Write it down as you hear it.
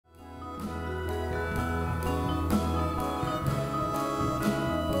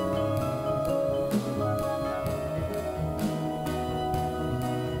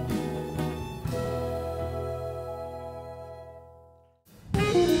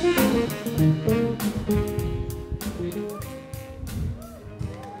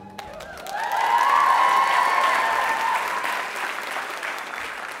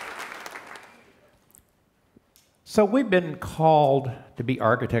So we've been called to be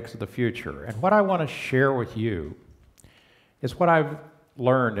architects of the future, and what I want to share with you is what I've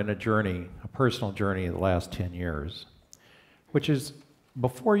learned in a journey, a personal journey of the last 10 years, which is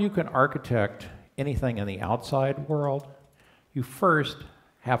before you can architect anything in the outside world, you first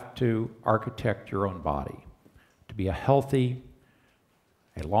have to architect your own body to be a healthy,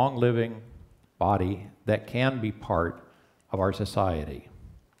 a long-living body that can be part of our society.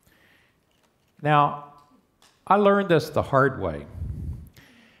 Now, I learned this the hard way.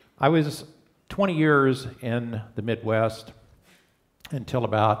 I was 20 years in the Midwest until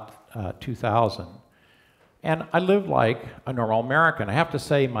about 2000, and I lived like a normal American. I have to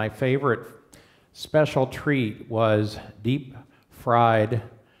say my favorite special treat was deep fried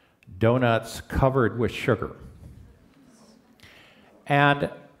donuts covered with sugar. And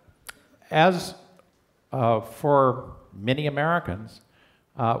as for many Americans,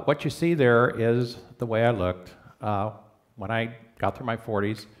 what you see there is the way I looked when I got through my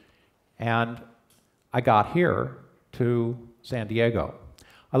 40s, and I got here to SanDiego.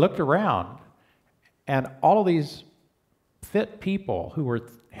 I looked around, and all of these fit people who were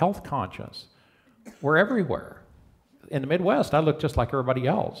health conscious were everywhere. In the Midwest, I looked just like everybody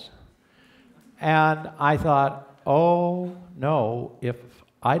else. And I thought, oh no, if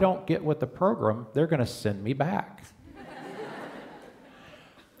I don't get with the program, they're going to send me back.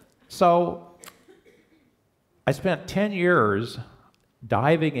 So I spent 10 years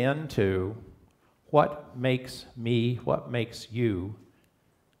diving into what makes me, what makes you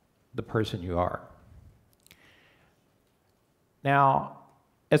the person you are. Now,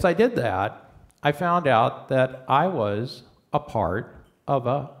 as I did that, I found out that I was a part of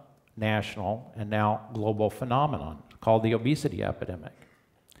a national and now global phenomenon called the obesity epidemic.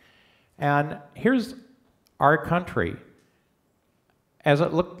 And here's our country as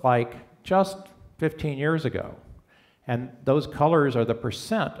it looked like just 15 years ago. And those colors are the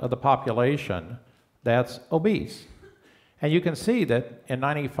percent of the population that's obese. And you can see that in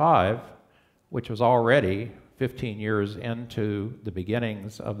 '95, which was already 15 years into the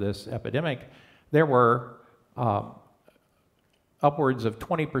beginnings of this epidemic, there were upwards of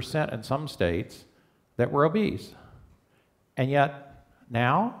 20% in some states that were obese. And yet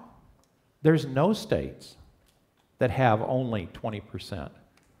now, there's no states that have only 20%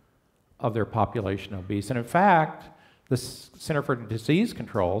 of their population obese. And in fact, the Center for Disease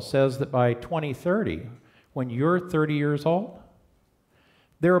Control says that by 2030, when you're 30 years old,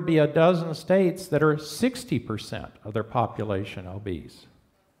 there will be a dozen states that are 60% of their population obese.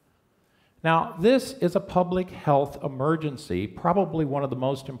 Now, this is a public health emergency, probably one of the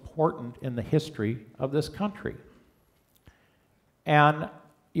most important in the history of this country. And,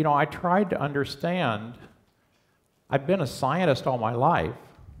 you know, I tried to understand. I've been a scientist all my life,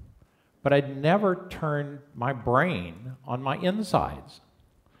 but I'd never turned my brain on my insides.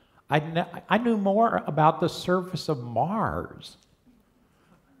 I knew more about the surface of Mars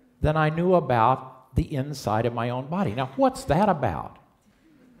than I knew about the inside of my own body. Now, what's that about?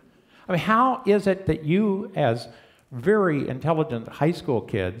 I mean, how is it that you, as very intelligent high school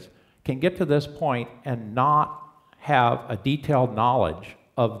kids, can get to this point and not have a detailed knowledge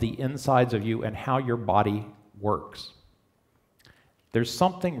of the insides of you and how your body works? There's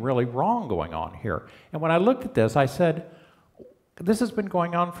something really wrong going on here. And when I looked at this, I said, this has been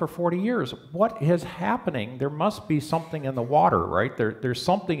going on for 40 years. What is happening? There must be something in the water, right? There's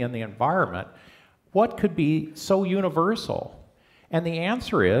something in the environment. What could be so universal? And the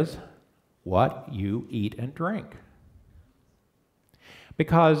answer is what you eat and drink.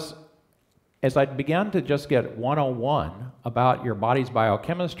 Because as I began to just get 101 about your body's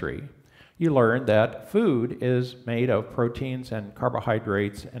biochemistry, you learn that food is made of proteins and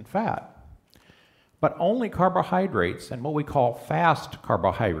carbohydrates and fat. But only carbohydrates and what we call fast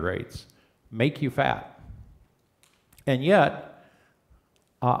carbohydrates make you fat. And yet,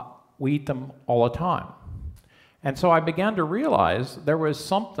 we eat them all the time. And so I began to realize there was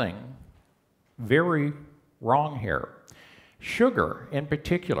something very wrong here. Sugar, in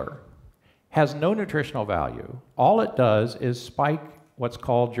particular, has no nutritional value. All it does is spike what's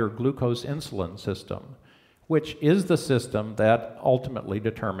called your glucose insulin system, which is the system that ultimately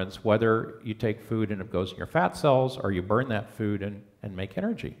determines whether you take food and it goes in your fat cells or you burn that food and make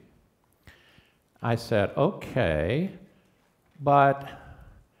energy. I said, okay, but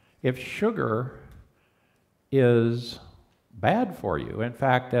if sugar is bad for you, in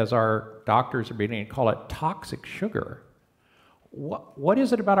fact, as our doctors are beginning to call it toxic sugar, what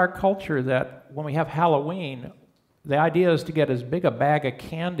is it about our culture that when we have Halloween, the idea is to get as big a bag of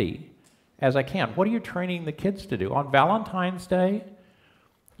candy as I can? What are you training the kids to do? On Valentine's Day,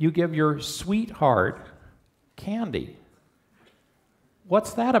 you give your sweetheart candy.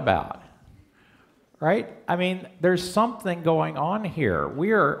 What's that about? Right? I mean, there's something going on here.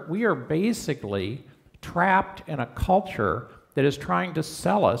 We are basically trapped in a culture that is trying to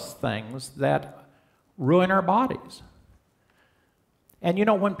sell us things that ruin our bodies. And you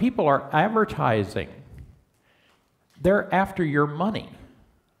know, when people are advertising, they're after your money.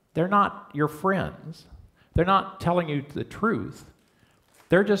 They're not your friends. They're not telling you the truth.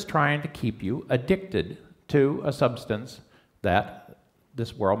 They're just trying to keep you addicted to a substance that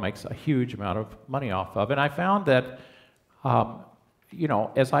this world makes a huge amount of money off of. And I found that, you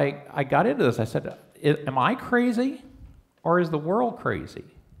know, as I got into this, I said, am I crazy or is the world crazy?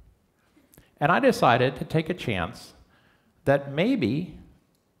 And I decided to take a chance that maybe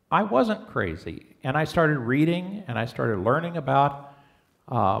I wasn't crazy. And I started reading and I started learning about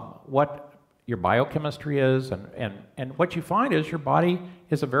what your biochemistry is. And what you find is your body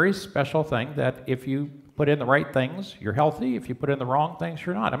is a very special thing that if you put in the right things, you're healthy. If you put in the wrong things,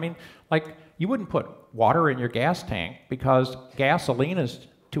 you're not. I mean, like, you wouldn't put water in your gas tank because gasoline is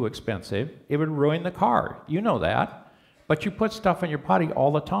too expensive. It would ruin the car. You know that. But you put stuff in your body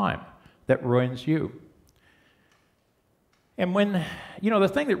all the time that ruins you. And when, you know, the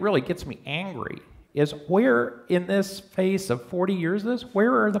thing that really gets me angry is where in this face of 40 years of this,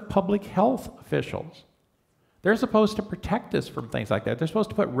 where are the public health officials? They're supposed to protect us from things like that. They're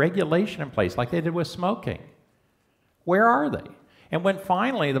supposed to put regulation in place like they did with smoking. Where are they? And when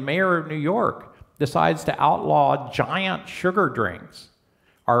finally the mayor of New York decides to outlaw giant sugar drinks,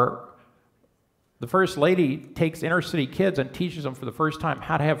 or the first lady takes inner city kids and teaches them for the first time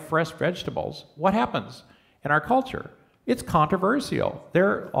how to have fresh vegetables, what happens in our culture? It's controversial. There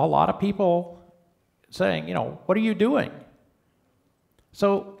are a lot of people saying, you know, what are you doing?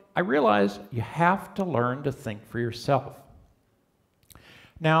 So I realized you have to learn to think for yourself.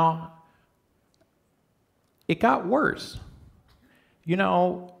 Now, it got worse. You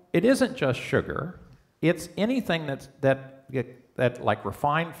know, it isn't just sugar. It's anything that like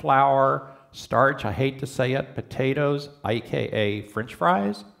refined flour, starch, I hate to say it, potatoes, aka French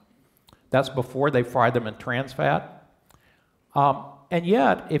fries. That's before they fry them in trans fat. And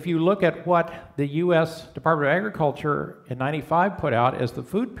yet, if you look at what the U.S. Department of Agriculture in '95 put out as the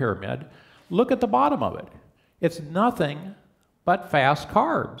food pyramid, look at the bottom of it. It's nothing but fast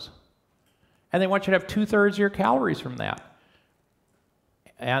carbs. And they want you to have 2/3 of your calories from that.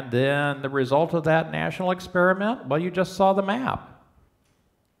 And then the result of that national experiment, well, you just saw the map.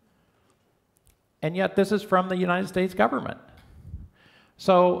 And yet this is from the United States government.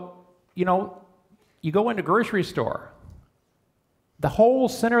 So, you know, you go into a grocery store, the whole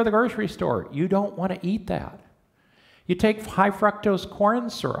center of the grocery store, you don't want to eat that. You take high fructose corn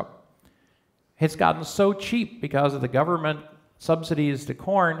syrup. It's gotten so cheap because of the government subsidies to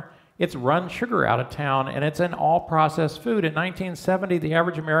corn, it's run sugar out of town, and it's in all processed food. In 1970, the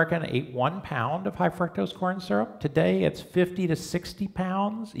average American ate 1 pound of high fructose corn syrup. Today, it's 50 to 60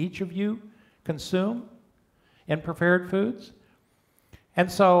 pounds each of you consume in prepared foods.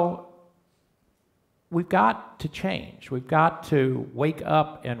 And so we've got to change. We've got to wake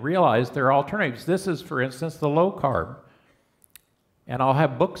up and realize there are alternatives. This is, for instance, the low carb. And I'll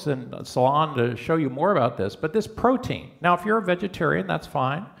have books in the salon to show you more about this. But this protein. Now, if you're a vegetarian, that's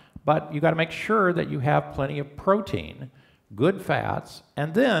fine. But you got to make sure that you have plenty of protein, good fats.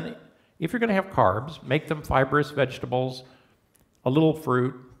 And then, if you're going to have carbs, make them fibrous vegetables, a little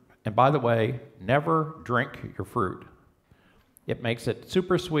fruit. And by the way, never drink your fruit. It makes it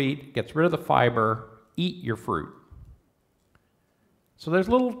super sweet, gets rid of the fiber. Eat your fruit. So there's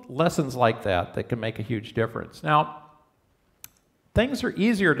little lessons like that that can make a huge difference. Now, things are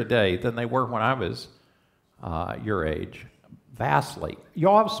easier today than they were when I was your age, vastly. You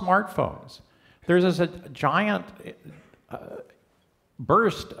all have smartphones. There's this giant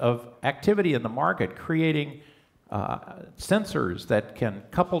burst of activity in the market creating sensors that can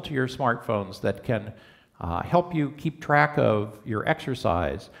couple to your smartphones that can help you keep track of your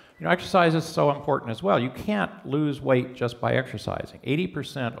exercise. You know, exercise is so important as well. You can't lose weight just by exercising.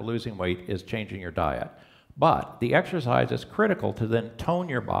 80% of losing weight is changing your diet. But the exercise is critical to then tone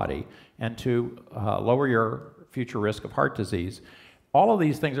your body and to lower your future risk of heart disease. All of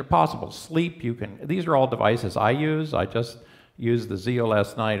these things are possible. Sleep, these are all devices I use. I just used the Zeo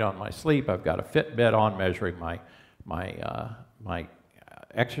last night on my sleep. I've got a Fitbit on measuring my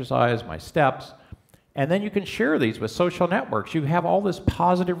exercise, my steps. And then you can share these with social networks. You have all this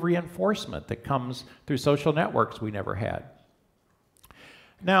positive reinforcement that comes through social networks we never had.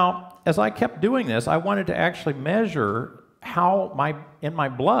 Now, as I kept doing this, I wanted to actually measure in my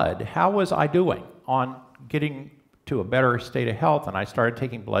blood, how was I doing on getting to a better state of health. And I started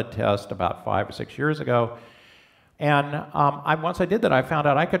taking blood tests about 5 or 6 years ago. And once I did that, I found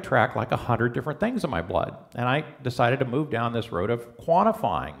out I could track like 100 different things in my blood. And I decided to move down this road of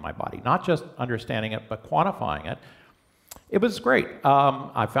quantifying my body, not just understanding it, but quantifying it. It was great.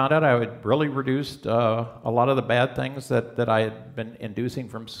 I found out I had really reduced a lot of the bad things that I had been inducing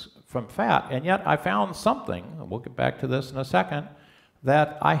from fat. And yet I found something, and we'll get back to this in a second,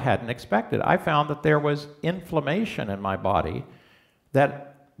 that I hadn't expected. I found that there was inflammation in my body that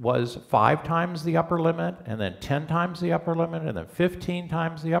was 5 times the upper limit, and then 10 times the upper limit, and then 15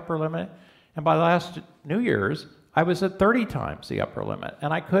 times the upper limit. And by last New Year's, I was at 30 times the upper limit.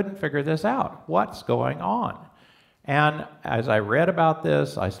 And I couldn't figure this out. What's going on? And as I read about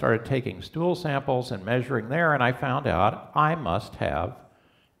this, I started taking stool samples and measuring there, and I found out I must have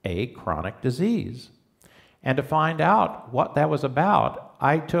a chronic disease. And to find out what that was about,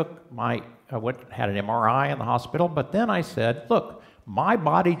 I had an MRI in the hospital, but then I said, look, my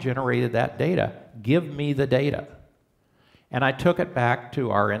body generated that data. Give me the data. And I took it back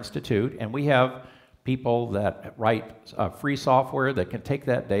to our institute, and we have people that write free software that can take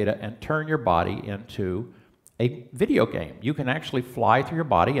that data and turn your body into a video game. You can actually fly through your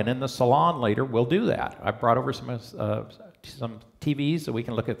body, and in the salon later, we'll do that. I brought over some TVs so we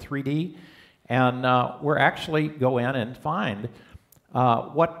can look at 3D, and we're actually go in and find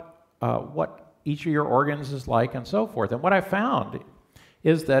what each of your organs is like and so forth. And what I found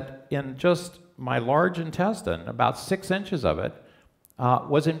is that in just my large intestine, about 6 inches of it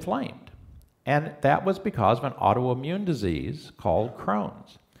was inflamed. And that was because of an autoimmune disease called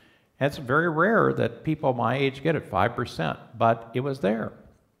Crohn's. And it's very rare that people my age get it, 5%, but it was there.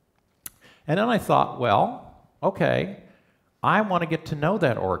 And then I thought, well, okay, I want to get to know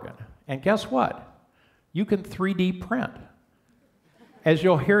that organ. And guess what? You can 3D print. As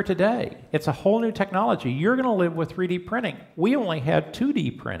you'll hear today, it's a whole new technology. You're going to live with 3D printing. We only had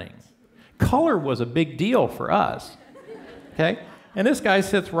 2D printing. Color was a big deal for us, okay? And this guy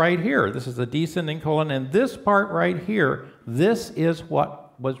sits right here. This is the descending colon, and this part right here, this is what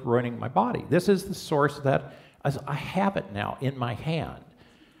was ruining my body. This is the source that I have it now in my hand.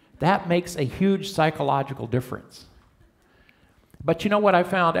 That makes a huge psychological difference. But you know what I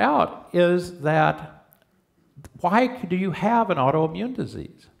found out is that why do you have an autoimmune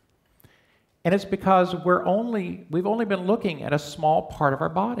disease? And it's because we've only been looking at a small part of our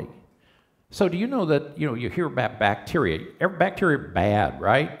body. So do you know that, you hear about bacteria. Every bacteria are bad,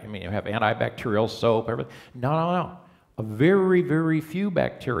 right? I mean, you have antibacterial soap, everything. No. A very, very few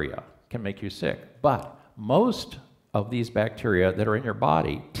bacteria can make you sick. But most of these bacteria that are in your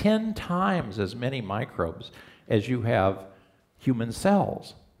body, 10 times as many microbes as you have human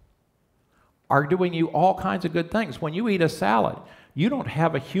cells, are doing you all kinds of good things. When you eat a salad, you don't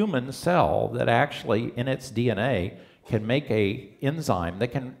have a human cell that actually, in its DNA, can make an enzyme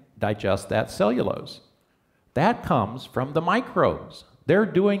that can digest that cellulose. That comes from the microbes. They're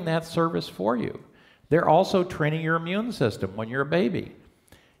doing that service for you. They're also training your immune system when you're a baby.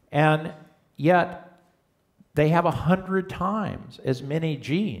 And yet, they have 100 times as many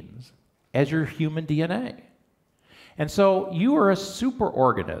genes as your human DNA. And so you are a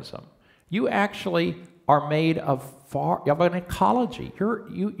superorganism. You actually are made of an ecology.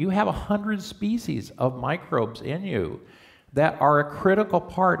 You have 100 species of microbes in you that are a critical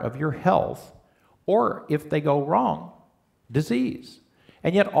part of your health, or if they go wrong, disease.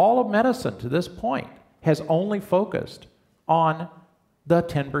 And yet all of medicine to this point has only focused on the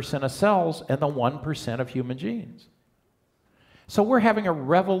 10% of cells and the 1% of human genes. So we're having a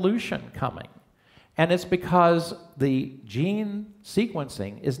revolution coming. And it's because the gene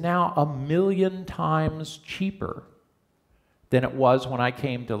sequencing is now 1,000,000 times cheaper than it was when I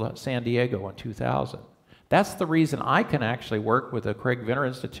came to SanDiego in 2000. That's the reason I can actually work with the Craig Venter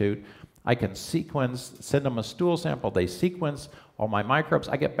Institute. I can sequence, send them a stool sample, they sequence all my microbes.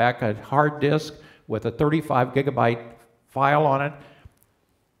 I get back a hard disk with a 35 gigabyte file on it.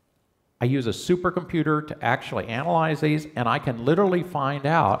 I use a supercomputer to actually analyze these, and I can literally find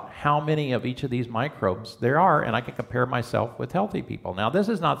out how many of each of these microbes there are, and I can compare myself with healthy people. Now, this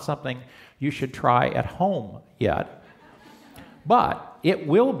is not something you should try at home yet, but it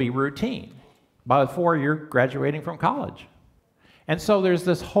will be routine before you're graduating from college. And so there's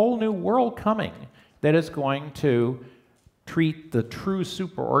this whole new world coming that is going to treat the true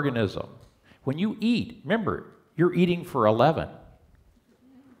superorganism. When you eat, remember, you're eating for 11.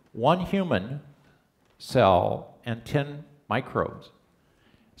 1 human cell and 10 microbes.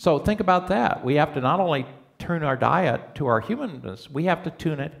 So think about that. We have to not only tune our diet to our humanness. We have to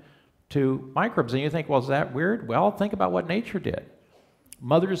tune it to microbes. And you think, well, is that weird? Well, think about what nature did.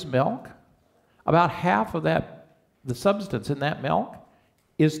 Mother's milk, about half of that, the substance in that milk,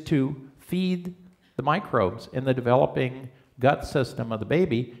 is to feed the microbes in the developing gut system of the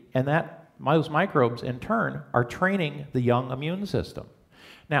baby, and those microbes, in turn, are training the young immune system.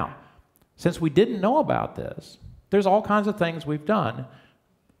 Now, since we didn't know about this, there's all kinds of things we've done,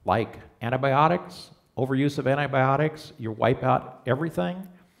 like antibiotics, overuse of antibiotics. You wipe out everything,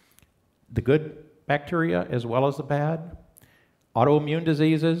 the good bacteria as well as the bad. Autoimmune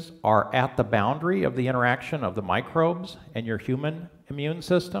diseases are at the boundary of the interaction of the microbes and your human immune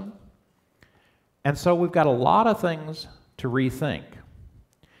system. And so we've got a lot of things to rethink.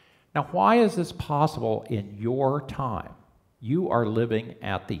 Now, why is this possible in your time? You are living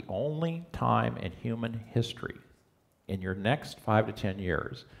at the only time in human history, in your next 5 to 10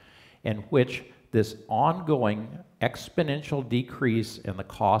 years, in which this ongoing exponential decrease in the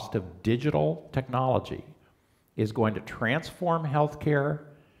cost of digital technology is going to transform healthcare,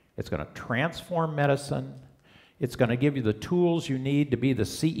 it's going to transform medicine, it's going to give you the tools you need to be the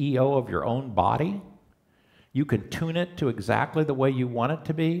CEO of your own body. You can tune it to exactly the way you want it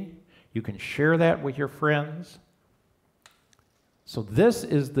to be. You can share that with your friends. So this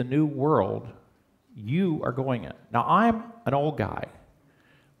is the new world you are going in. Now, I'm an old guy.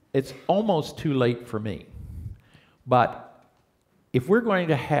 It's almost too late for me. But if we're going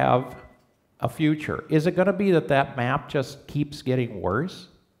to have a future, is it going to be that that map just keeps getting worse?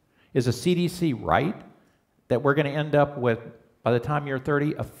 Is the CDC right that we're going to end up with, by the time you're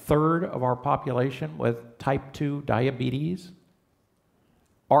 30, a third of our population with type 2 diabetes?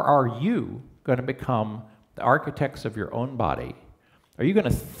 Or are you going to become the architects of your own body? Are you going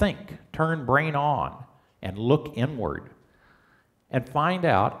to think, turn brain on, and look inward and find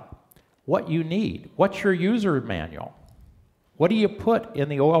out what you need? What's your user manual? What do you put in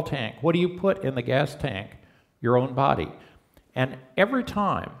the oil tank? What do you put in the gas tank? Your own body. And every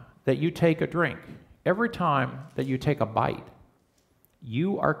time that you take a drink, every time that you take a bite,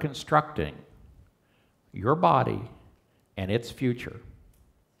 you are constructing your body and its future.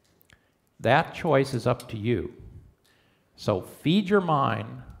 That choice is up to you. So feed your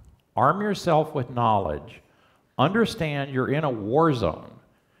mind, arm yourself with knowledge, understand you're in a war zone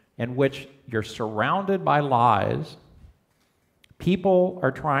in which you're surrounded by lies. People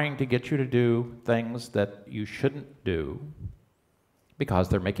are trying to get you to do things that you shouldn't do because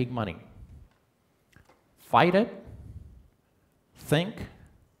they're making money. Fight it, think,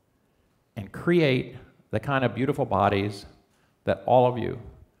 and create the kind of beautiful bodies that all of you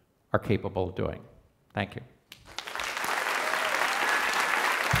are capable of doing. Thank you.